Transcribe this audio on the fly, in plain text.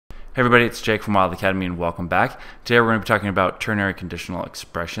Hey everybody, it's Jake from Wild Academy and welcome back. Today we're going to be talking about ternary conditional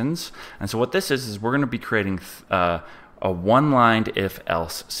expressions. And so what this is we're going to be creating a one-lined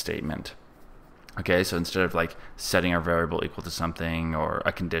if-else statement. Okay, so instead of like setting our variable equal to something or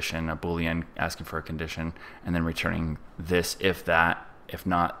a condition, a boolean asking for a condition, and then returning this if that, if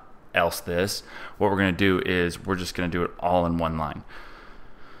not else this, what we're going to do is we're just going to do it all in one line.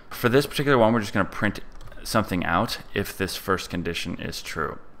 For this particular one, we're just going to print something out if this first condition is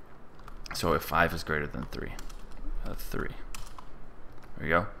true. So if 5 is greater than 3, 3. There you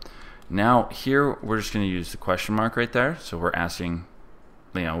go. Now here we're just going to use the question mark right there. So we're asking,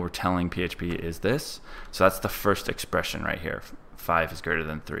 we're telling PHP is this. So that's the first expression right here. 5 is greater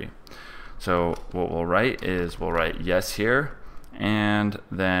than 3. So what we'll write is we'll write yes here, and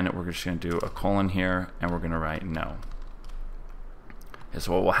then we're just going to do a colon here, and we're going to write no. Okay,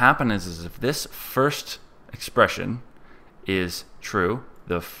 so what will happen is if this first expression is true,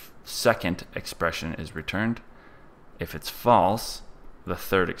 the second expression is returned. If it's false, the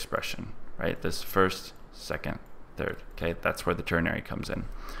third expression, right? This first, second, third. Okay, that's where the ternary comes in.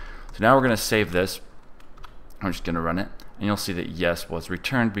 So now we're going to save this. I'm just going to run it, and you'll see that yes was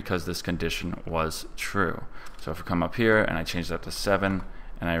returned because this condition was true. So if we come up here and I change that to 7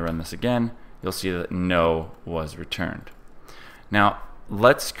 and I run this again, you'll see that no was returned. Now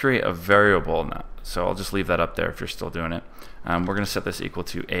let's create a variable now. So I'll just leave that up there if you're still doing it. We're going to set this equal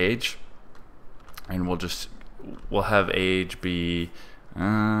to age, and we'll have age be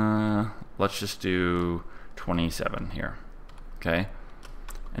let's just do 27 here. Okay,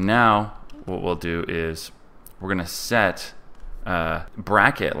 and now what we'll do is we're going to set a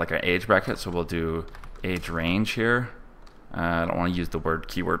bracket, like an age bracket. So we'll do age range here. I don't want to use the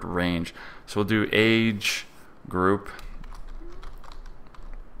keyword range, so we'll do age group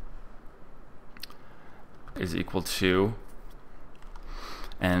is equal to,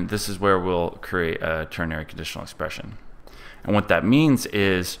 and this is where we'll create a ternary conditional expression. And what that means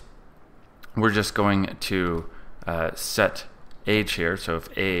is we're just going to set age here. So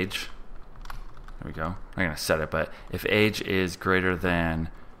if age, there we go, I'm not going to set it, but if age is greater than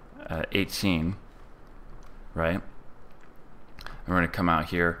 18, right, and we're going to come out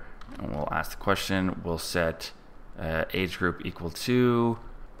here and we'll ask the question. We'll set age group equal to,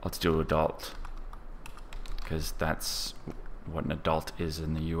 let's do adult, because that's what an adult is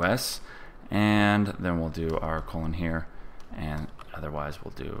in the US, and then we'll do our colon here, and otherwise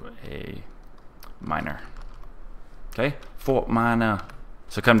we'll do a minor. Okay, for minor.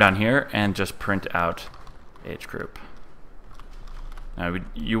 So come down here and just print out age group. Now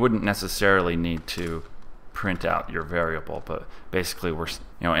you wouldn't necessarily need to print out your variable, but basically we're,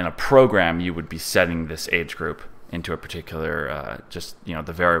 in a program you would be setting this age group into a particular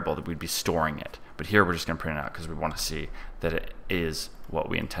the variable that we'd be storing it. But here we're just going to print it out because we want to see that it is what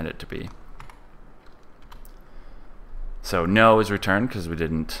we intend it to be. So no is returned because we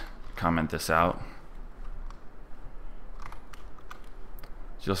didn't comment this out.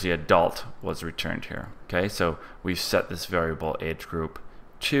 So you'll see adult was returned here. Okay, so we've set this variable age group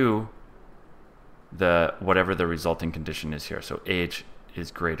to whatever the resulting condition is here. So age is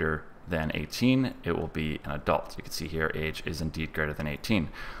greater than 18, it will be an adult. You can see here age is indeed greater than 18.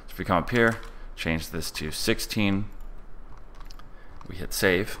 So if we come up here, change this to 16, we hit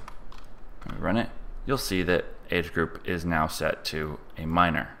save, and we run it, you'll see that age group is now set to a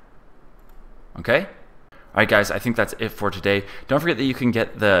minor. Okay? Alright guys, I think that's it for today. Don't forget that you can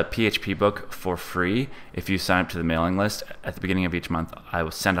get the PHP book for free if you sign up to the mailing list. At the beginning of each month, I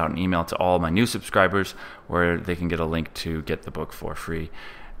will send out an email to all my new subscribers where they can get a link to get the book for free.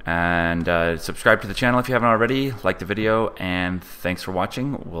 And subscribe to the channel if you haven't already, like the video, and thanks for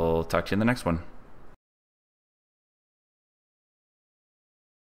watching. We'll talk to you in the next one.